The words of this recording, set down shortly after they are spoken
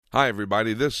Hi,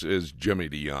 everybody. This is Jimmy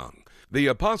DeYoung. The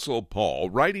Apostle Paul,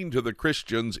 writing to the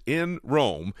Christians in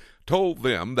Rome, told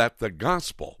them that the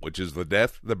gospel, which is the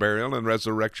death, the burial, and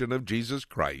resurrection of Jesus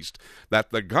Christ, that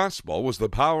the gospel was the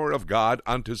power of God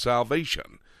unto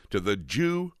salvation, to the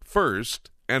Jew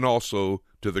first, and also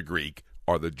to the Greek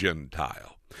or the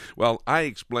Gentile. Well, I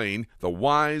explain the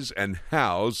whys and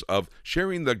hows of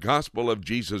sharing the gospel of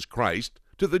Jesus Christ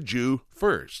to the Jew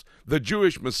first. The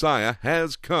Jewish Messiah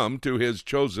has come to his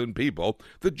chosen people,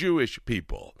 the Jewish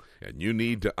people. And you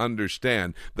need to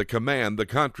understand the command, the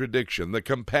contradiction, the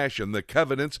compassion, the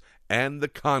covenants, and the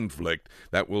conflict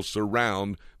that will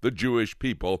surround the Jewish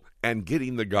people and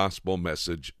getting the gospel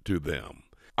message to them.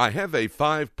 I have a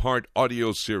 5-part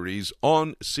audio series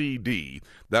on CD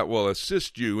that will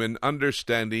assist you in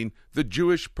understanding the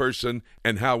Jewish person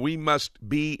and how we must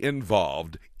be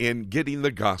involved in getting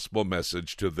the gospel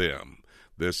message to them.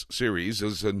 This series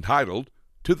is entitled,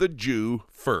 To the Jew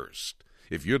First.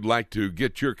 If you'd like to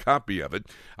get your copy of it,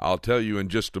 I'll tell you in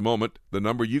just a moment the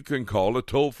number you can call, a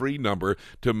toll-free number,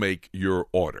 to make your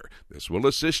order. This will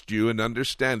assist you in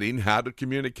understanding how to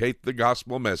communicate the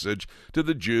gospel message to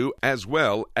the Jew as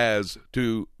well as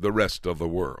to the rest of the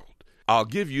world. I'll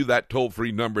give you that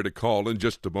toll-free number to call in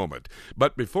just a moment.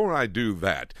 But before I do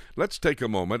that, let's take a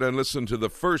moment and listen to the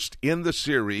first in the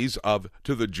series of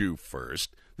To the Jew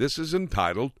First. This is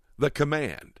entitled, The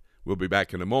Command. We'll be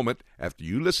back in a moment after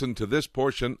you listen to this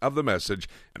portion of the message,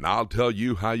 and I'll tell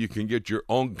you how you can get your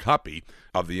own copy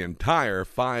of the entire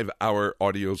 5-hour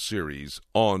audio series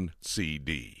on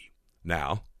CD.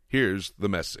 Now, here's the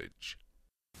message.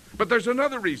 But there's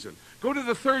another reason. Go to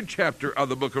the 3rd chapter of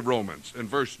the book of Romans in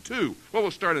verse 2. Well,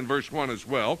 we'll start in verse 1 as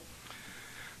well.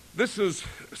 This is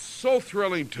so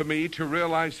thrilling to me to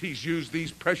realize he's used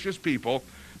these precious people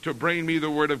to bring me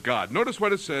the word of God. Notice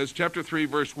what it says, chapter 3,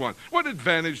 verse 1. What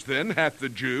advantage then hath the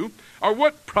Jew, or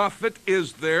what profit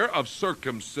is there of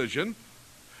circumcision?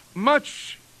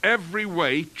 Much every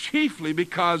way, chiefly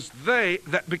because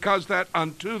that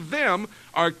unto them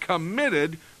are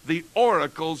committed the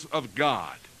oracles of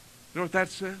God. You know what that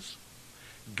says?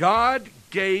 God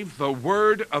gave the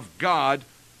word of God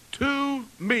to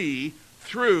me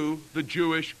through the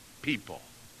Jewish people.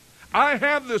 I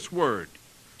have this word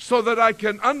so that I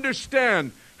can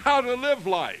understand how to live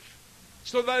life,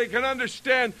 so that I can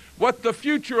understand what the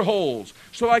future holds,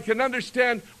 so I can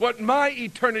understand what my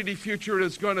eternity future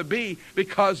is going to be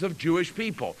because of Jewish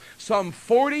people. Some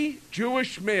 40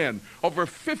 Jewish men over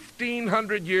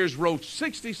 1,500 years wrote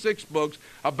 66 books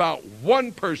about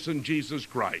one person, Jesus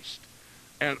Christ.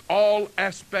 And all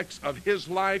aspects of his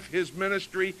life, his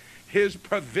ministry, his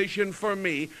provision for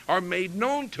me are made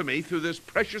known to me through this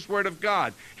precious word of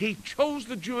God. He chose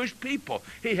the Jewish people.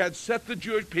 He had set the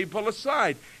Jewish people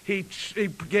aside. He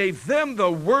gave them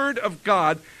the word of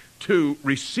God to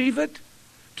receive it,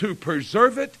 to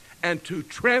preserve it, and to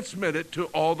transmit it to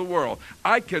all the world.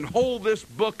 I can hold this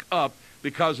book up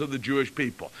because of the Jewish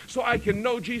people. So I can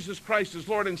know Jesus Christ as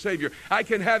Lord and Savior. I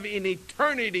can have an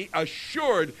eternity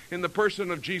assured in the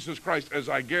person of Jesus Christ, as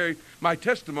I gave my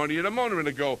testimony a moment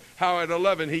ago, how at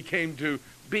 11 he came to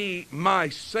be my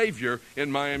Savior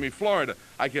in Miami, Florida.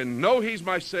 I can know he's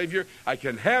my Savior. I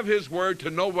can have his word to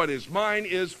know what his mine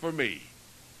is for me.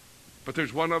 But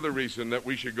there's one other reason that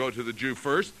we should go to the Jew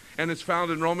first, and it's found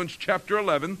in Romans chapter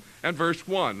 11 and verse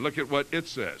 1. Look at what it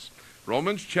says.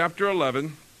 Romans chapter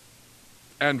 11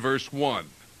 and verse 1.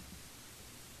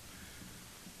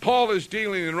 Paul is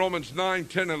dealing in Romans 9,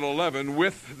 10, and 11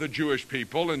 with the Jewish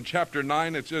people. In chapter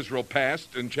 9, it's Israel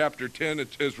past. In chapter 10,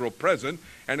 it's Israel present.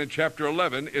 And in chapter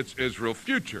 11, it's Israel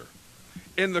future.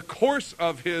 In the course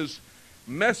of his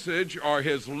message, or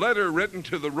his letter written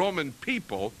to the Roman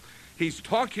people, he's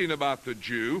talking about the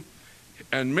Jew.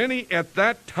 And many at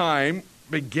that time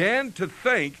began to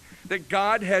think that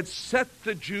God had set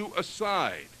the Jew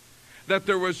aside, that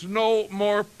there was no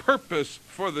more purpose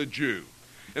for the Jew.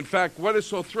 In fact, what is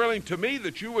so thrilling to me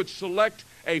that you would select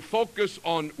a focus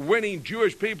on winning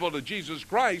Jewish people to Jesus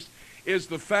Christ is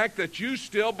the fact that you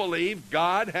still believe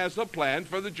God has a plan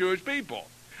for the Jewish people.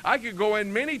 I could go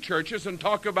in many churches and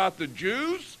talk about the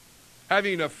Jews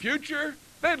having a future.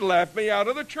 They'd laugh me out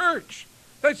of the church.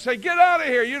 They'd say, get out of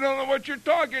here. You don't know what you're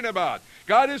talking about.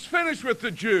 God is finished with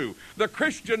the Jew. The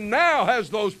Christian now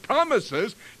has those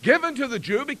promises given to the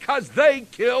Jew because they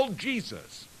killed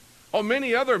Jesus. Oh,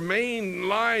 many other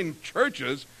mainline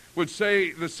churches would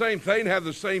say the same thing, have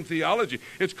the same theology.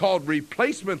 It's called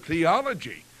replacement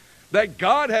theology, that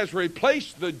God has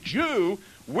replaced the Jew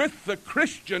with the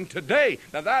Christian today.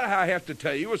 Now that, I have to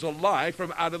tell you, is a lie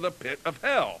from out of the pit of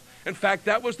hell. In fact,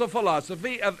 that was the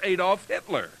philosophy of Adolf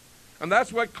Hitler. And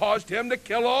that's what caused him to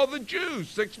kill all the Jews,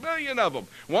 6 million of them.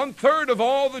 1/3 of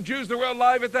all the Jews that were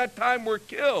alive at that time were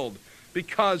killed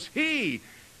because he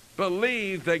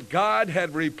believed that God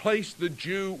had replaced the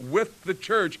Jew with the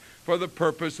church for the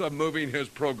purpose of moving his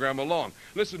program along.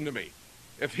 Listen to me.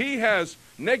 If he has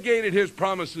negated his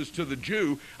promises to the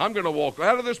Jew, I'm going to walk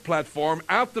out of this platform,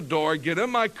 out the door, get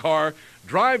in my car,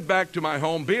 drive back to my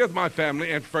home, be with my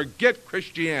family, and forget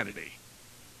Christianity.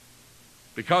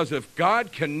 Because if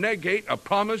God can negate a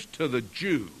promise to the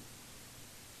Jew,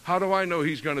 how do I know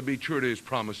he's going to be true to his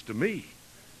promise to me,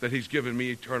 that he's given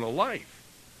me eternal life?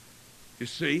 You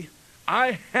see,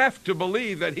 I have to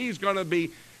believe that he's going to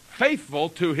be faithful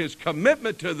to his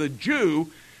commitment to the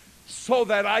Jew so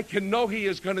that I can know he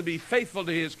is going to be faithful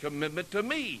to his commitment to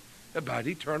me about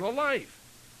eternal life.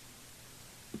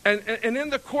 And in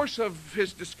the course of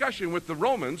his discussion with the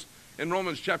Romans, in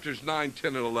Romans chapters 9,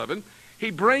 10, and 11,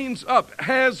 he brings up,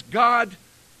 has God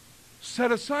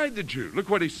set aside the Jew? Look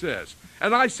what he says.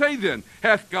 And I say then,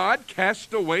 hath God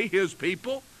cast away his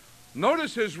people?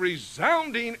 Notice his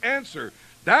resounding answer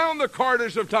down the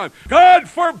corridors of time. God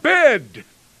forbid!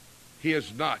 He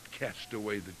has not cast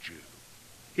away the Jew.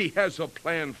 He has a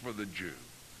plan for the Jew.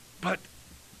 But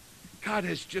God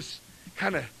has just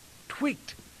kind of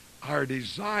tweaked our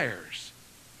desires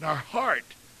and our heart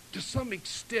to some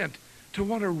extent to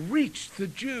want to reach the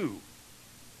Jew.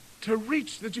 To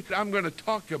reach the Jew. I'm going to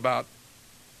talk about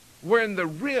when the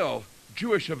real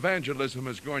Jewish evangelism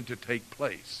is going to take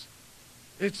place.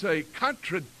 It's a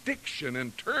contradiction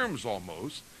in terms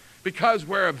almost, because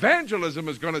where evangelism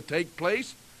is going to take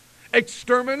place,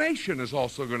 extermination is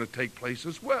also going to take place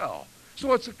as well.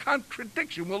 So it's a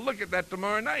contradiction. We'll look at that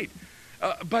tomorrow night.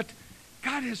 But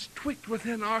God has tweaked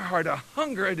within our heart a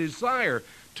hunger, a desire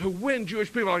to win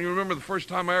Jewish people. I remember the first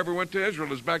time I ever went to Israel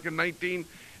was back in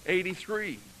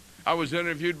 1983. I was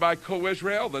interviewed by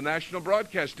Co-Israel, the national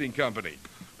broadcasting company,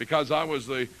 because I was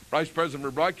the vice president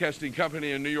of a broadcasting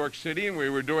company in New York City, and we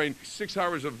were doing 6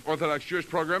 hours of Orthodox Jewish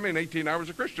programming and 18 hours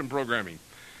of Christian programming.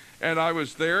 And I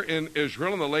was there in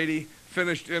Israel, and the lady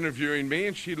finished interviewing me,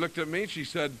 and she looked at me, and she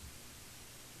said,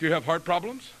 "Do you have heart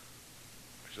problems?"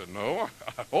 I said, "No,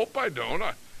 I hope I don't.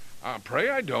 I pray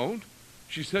I don't."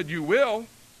 She said, "You will."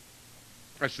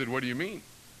 I said, "What do you mean?"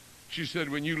 She said,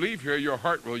 "When you leave here, your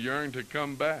heart will yearn to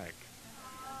come back."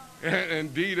 And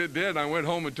indeed it did. I went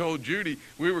home and told Judy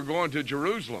we were going to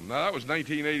Jerusalem. Now, that was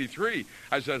 1983.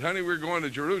 I said, "Honey, we're going to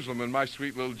Jerusalem." And my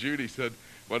sweet little Judy said,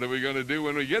 "What are we going to do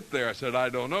when we get there?" I said, "I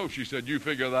don't know." She said, "You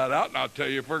figure that out, and I'll tell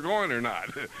you if we're going or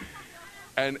not."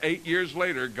 And 8 years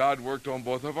later, God worked on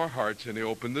both of our hearts, and he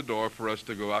opened the door for us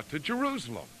to go out to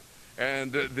Jerusalem.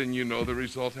 And then you know the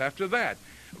result after that.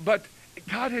 But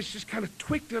God has just kind of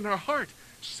tweaked in our heart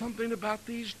something about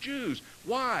these Jews.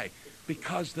 Why?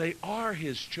 Because they are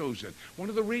his chosen. One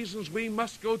of the reasons we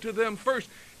must go to them first,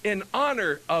 in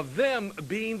honor of them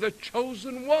being the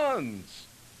chosen ones.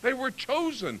 They were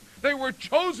chosen. They were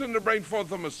chosen to bring forth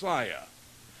the Messiah.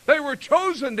 They were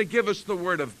chosen to give us the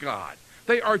Word of God.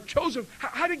 They are chosen.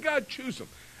 How did God choose them?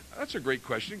 That's a great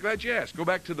question. Glad you asked. Go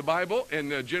back to the Bible in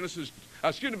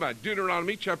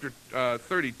Deuteronomy chapter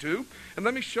 32, and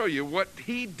let me show you what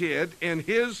he did in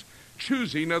his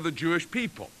choosing of the Jewish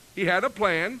people. He had a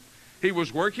plan. He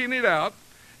was working it out,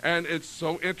 and it's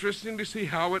so interesting to see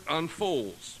how it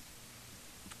unfolds.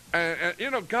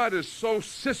 And God is so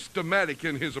systematic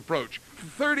in his approach.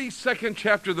 32nd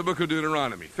chapter of the book of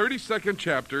Deuteronomy. 32nd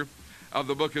chapter of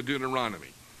the book of Deuteronomy.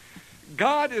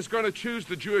 God is going to choose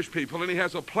the Jewish people, and he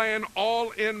has a plan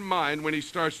all in mind when he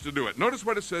starts to do it. Notice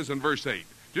what it says in verse 8.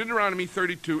 Deuteronomy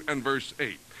 32 and verse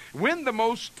 8. When the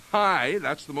Most High,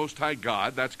 that's the Most High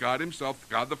God, that's God himself,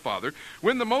 God the Father,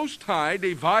 when the Most High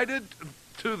divided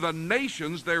to the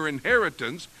nations their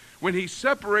inheritance, when he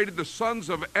separated the sons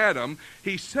of Adam,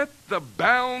 he set the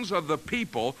bounds of the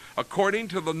people according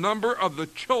to the number of the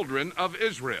children of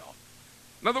Israel.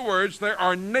 In other words, there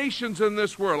are nations in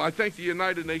this world. I think the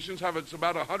United Nations have it's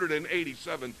about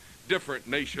 187 different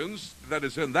nations that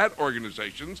is in that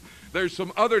organization. There's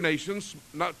some other nations,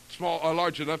 not small or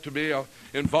large enough to be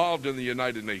involved in the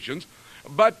United Nations.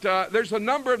 But there's a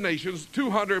number of nations,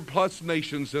 200 plus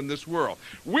nations in this world.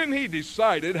 When he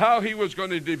decided how he was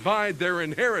going to divide their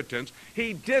inheritance,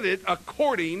 he did it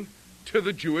according to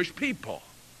the Jewish people.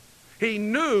 He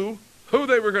knew who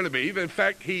they were going to be. In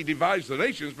fact, he devised the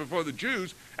nations before the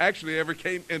Jews actually ever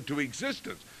came into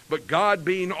existence. But God,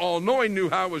 being all-knowing, knew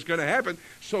how it was going to happen,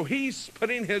 so he's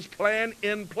putting his plan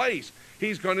in place.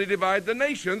 He's going to divide the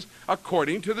nations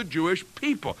according to the Jewish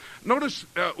people. Notice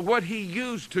what he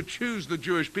used to choose the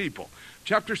Jewish people.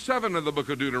 Chapter 7 of the book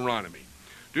of Deuteronomy.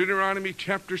 Deuteronomy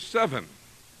chapter 7.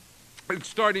 It's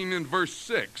starting in verse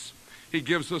 6. he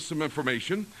gives us some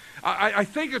information. I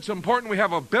think it's important we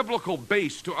have a biblical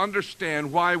base to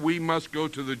understand why we must go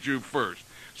to the Jew first.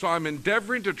 So I'm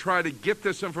endeavoring to try to get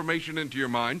this information into your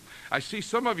mind. I see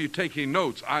some of you taking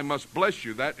notes. I must bless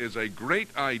you. That is a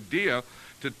great idea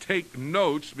to take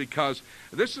notes, because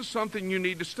this is something you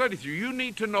need to study through. You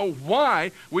need to know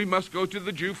why we must go to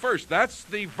the Jew first. That's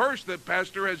the verse that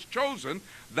Pastor has chosen.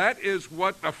 That is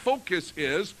what the focus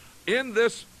is in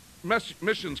this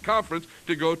missions conference,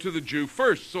 to go to the Jew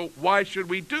first. So why should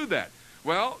we do that?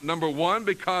 Well, number one,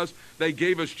 because they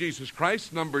gave us Jesus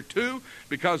Christ. Number two,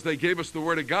 because they gave us the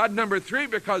Word of God. Number three,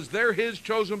 because they're His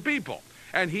chosen people,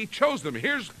 and He chose them.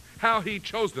 Here's how He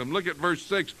chose them. Look at verse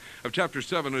 6 of chapter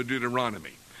 7 of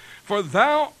Deuteronomy. For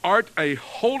thou art a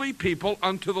holy people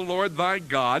unto the Lord thy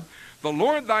God. The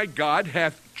Lord thy God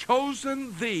hath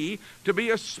chosen thee to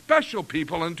be a special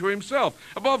people unto Himself,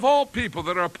 above all people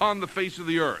that are upon the face of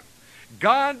the earth.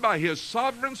 God, by His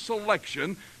sovereign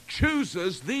selection,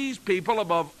 chooses these people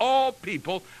above all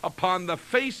people upon the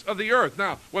face of the earth.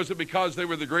 Now, was it because they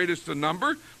were the greatest in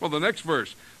number? Well, the next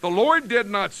verse. The Lord did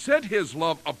not set His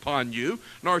love upon you,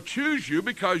 nor choose you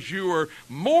because you were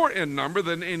more in number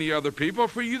than any other people,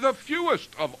 for you the fewest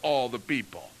of all the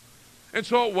people. And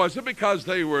so it wasn't because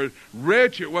they were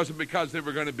rich. It wasn't because they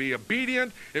were going to be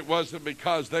obedient. It wasn't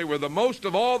because they were the most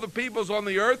of all the peoples on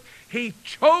the earth. He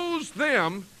chose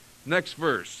them. Next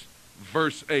verse,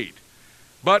 verse 8.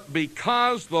 But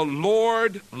because the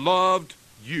Lord loved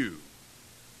you.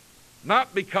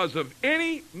 Not because of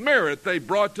any merit they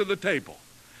brought to the table.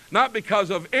 Not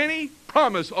because of any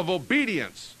promise of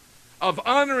obedience, of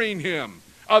honoring Him,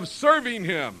 of serving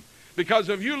Him. Because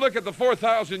if you look at the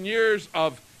 4,000 years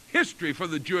of history for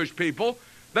the Jewish people,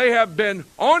 they have been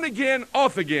on again,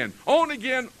 off again,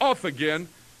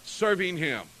 serving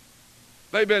Him.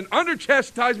 They've been under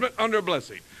chastisement, under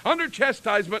blessing. Under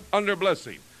chastisement, under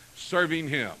blessing. Serving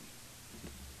Him.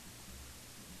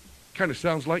 Kind of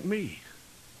sounds like me.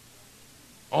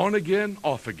 On again,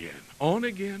 off again. On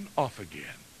again, off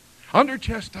again. Under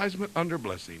chastisement, under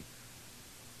blessing.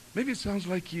 Maybe it sounds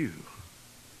like you.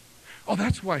 Oh,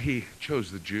 that's why He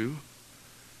chose the Jew.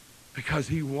 Because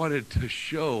He wanted to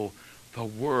show the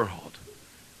world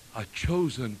a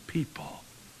chosen people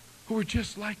who were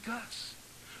just like us,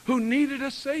 who needed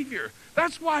a Savior.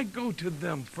 That's why I go to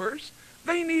them first.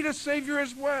 They need a Savior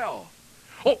as well.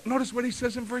 Oh, notice what He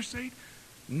says in verse 8.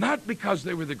 Not because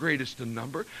they were the greatest in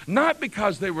number, not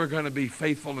because they were going to be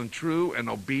faithful and true and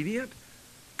obedient,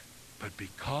 but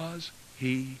because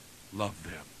He loved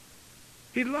them.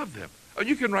 He loved them. Oh,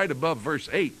 you can write above verse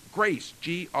 8, grace,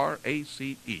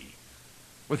 Grace,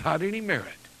 without any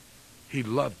merit. He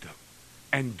loved them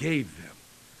and gave them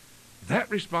that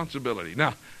responsibility.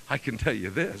 Now, I can tell you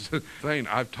this.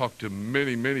 I've talked to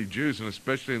many, many Jews, and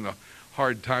especially in the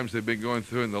hard times they've been going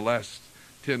through in the last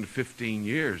 10 to 15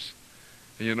 years.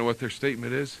 And you know what their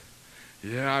statement is?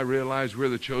 Yeah, I realize we're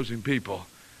the chosen people.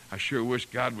 I sure wish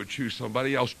God would choose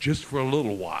somebody else just for a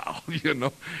little while.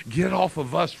 Get off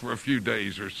of us for a few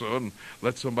days or so and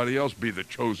let somebody else be the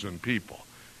chosen people.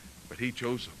 But He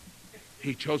chose them.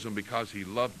 He chose them because He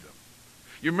loved them.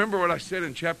 You remember what I said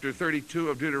in chapter 32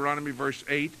 of Deuteronomy, verse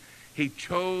 8? He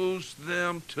chose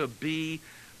them to be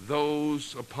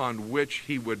those upon which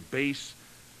He would base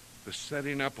the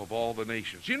setting up of all the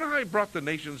nations. You know how He brought the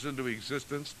nations into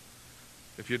existence?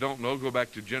 If you don't know, go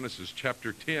back to Genesis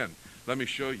chapter 10. Let me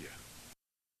show you.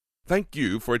 Thank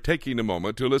you for taking a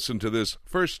moment to listen to this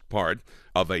first part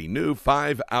of a new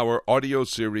 5-hour audio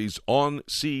series on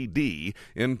CD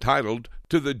entitled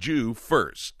To the Jew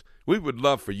First. We would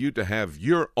love for you to have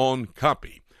your own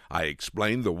copy. I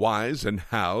explain the whys and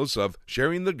hows of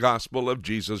sharing the gospel of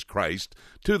Jesus Christ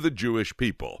to the Jewish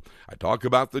people. I talk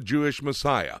about the Jewish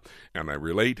Messiah, and I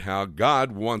relate how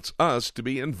God wants us to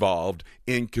be involved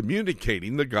in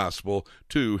communicating the gospel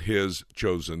to His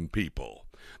chosen people.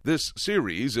 This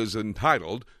series is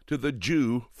entitled To the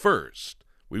Jew First.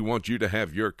 We want you to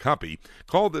have your copy.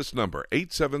 Call this number,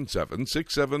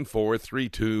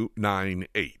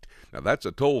 877-674-3298. Now, that's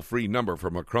a toll-free number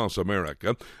from across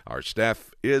America. Our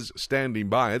staff is standing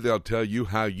by. They'll tell you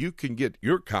how you can get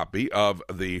your copy of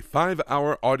the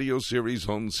 5-hour audio series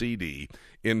on CD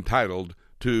entitled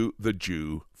To the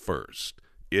Jew First.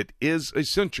 It is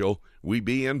essential we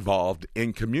be involved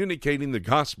in communicating the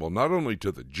gospel not only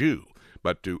to the Jew,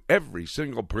 but to every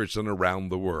single person around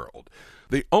the world.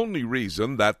 The only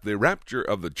reason that the rapture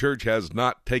of the church has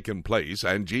not taken place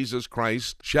and Jesus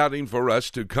Christ shouting for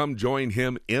us to come join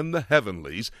Him in the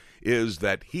heavenlies is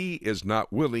that He is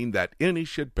not willing that any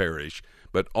should perish,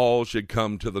 but all should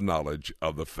come to the knowledge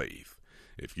of the faith.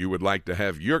 If you would like to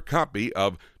have your copy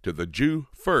of To the Jew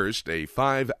First, a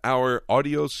 5-hour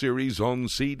audio series on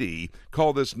CD,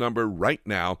 call this number right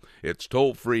now. It's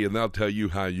toll-free, and they'll tell you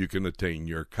how you can attain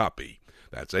your copy.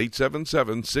 That's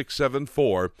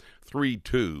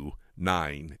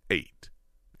 877-674-3298.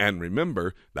 And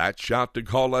remember, that shout to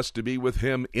call us to be with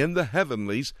him in the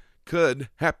heavenlies could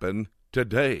happen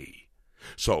today.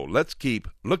 So let's keep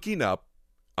looking up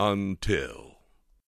until...